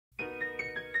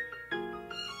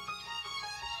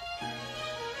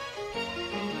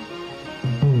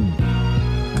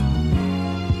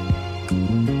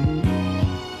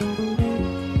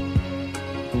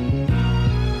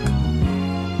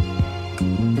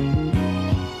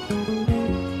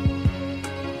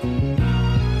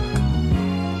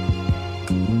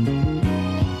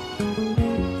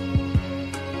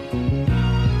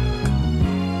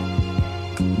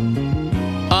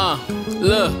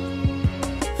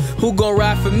Who gon'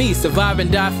 ride for me, survive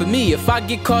and die for me? If I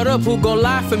get caught up, who gon'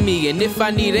 lie for me? And if I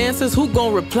need answers, who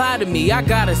gon' reply to me? I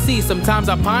gotta see, sometimes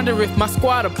I ponder if my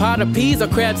squad a pot of peas or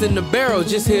crabs in the barrel,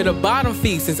 just hit a bottom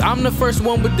feed. Since I'm the first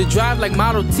one with the drive like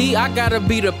Model T, I gotta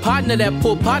be the partner that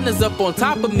pull partners up on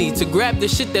top of me to grab the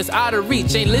shit that's out of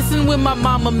reach. Ain't listen when my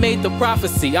mama made the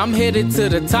prophecy, I'm headed to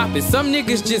the top and some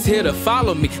niggas just here to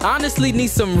follow me. Honestly need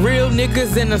some real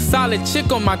niggas and a solid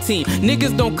chick on my team.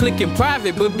 Niggas don't click in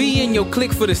private, but be in your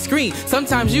click for the screen.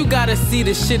 Sometimes you gotta see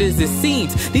the shit as it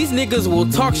seems. These niggas will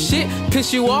talk shit,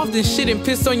 piss you off, then shit and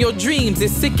piss on your dreams.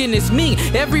 It's sick and it's mean.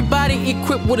 Everybody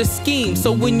equipped with a scheme.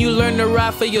 So when you learn to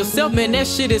ride for yourself, man, that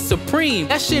shit is supreme.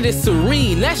 That shit is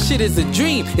serene. That shit is a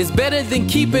dream. It's better than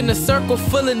keeping a circle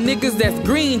full of niggas that's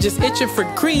green, just itching for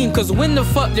cream. Cause when the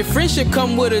fuck did friendship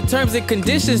come with a terms and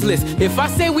conditions list? If I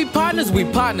say we partners,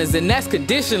 and that's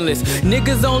conditionless.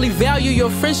 Niggas only value your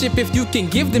friendship if you can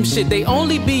give them shit. They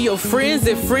only be your friends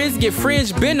if friends get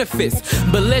fringe benefits.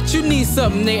 But let you need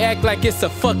something, they act like it's a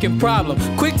fucking problem.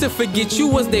 Quick to forget you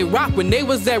was they rock when they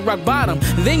was at rock bottom.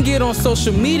 Then get on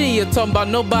social media talking about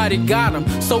nobody got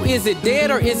them. So is it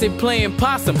dead or is it playing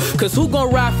possum? Cause who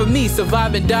gon' ride for me,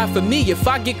 survive and die for me? If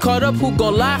I get caught up, who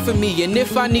gon' lie for me? And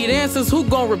if I need answers, who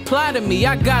gon' reply to me?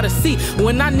 I gotta see,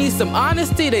 when I need some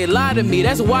honesty, they lie to me.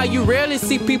 That's why you rarely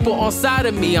see people on side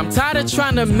of me. I'm tired of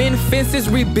trying to mend fences,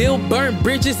 rebuild burnt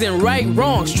bridges and right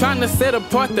wrongs, trying to set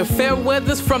apart the fair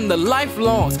weathers from the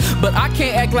lifelongs. But I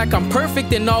can't act like I'm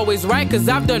perfect and always right, cause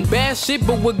I've done bad shit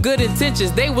but with good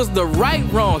intentions. They was the right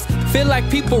wrongs. Feel like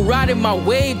people riding my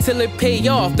wave till it pay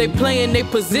off. They playing their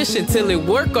position till it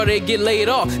work or they get laid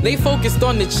off. They focused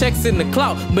on the checks and the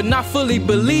clout, but not fully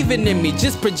believing in me,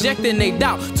 just projecting they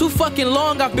doubt. Too fucking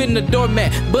long I've been the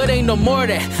doormat, but ain't no more of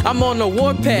that. I'm on a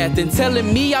warpath and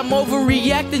telling me I'm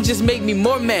overreacting just make me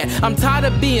more mad. I'm tired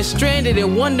of being stranded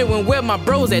and wondering where my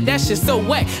bros at. That shit so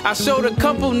whack. I showed a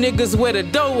couple niggas where the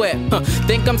dough at.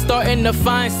 Think I'm starting to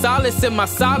find solace in my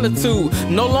solitude.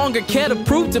 No longer care to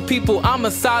prove to people I'm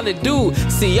a solid dude.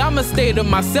 See, I'ma stay to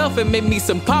myself and make me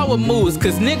some power moves,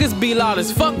 cause niggas be loud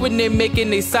as fuck when they making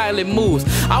they silent moves.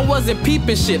 I wasn't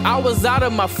peeping shit, I was out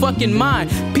of my fucking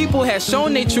mind. People had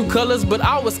shown they true colors, but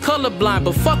I was colorblind.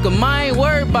 But fuck 'em, I ain't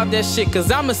worried about that shit,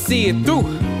 cause I'ma see it through.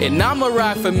 And I'ma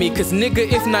ride for me, cause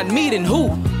nigga, if not me, then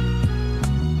who?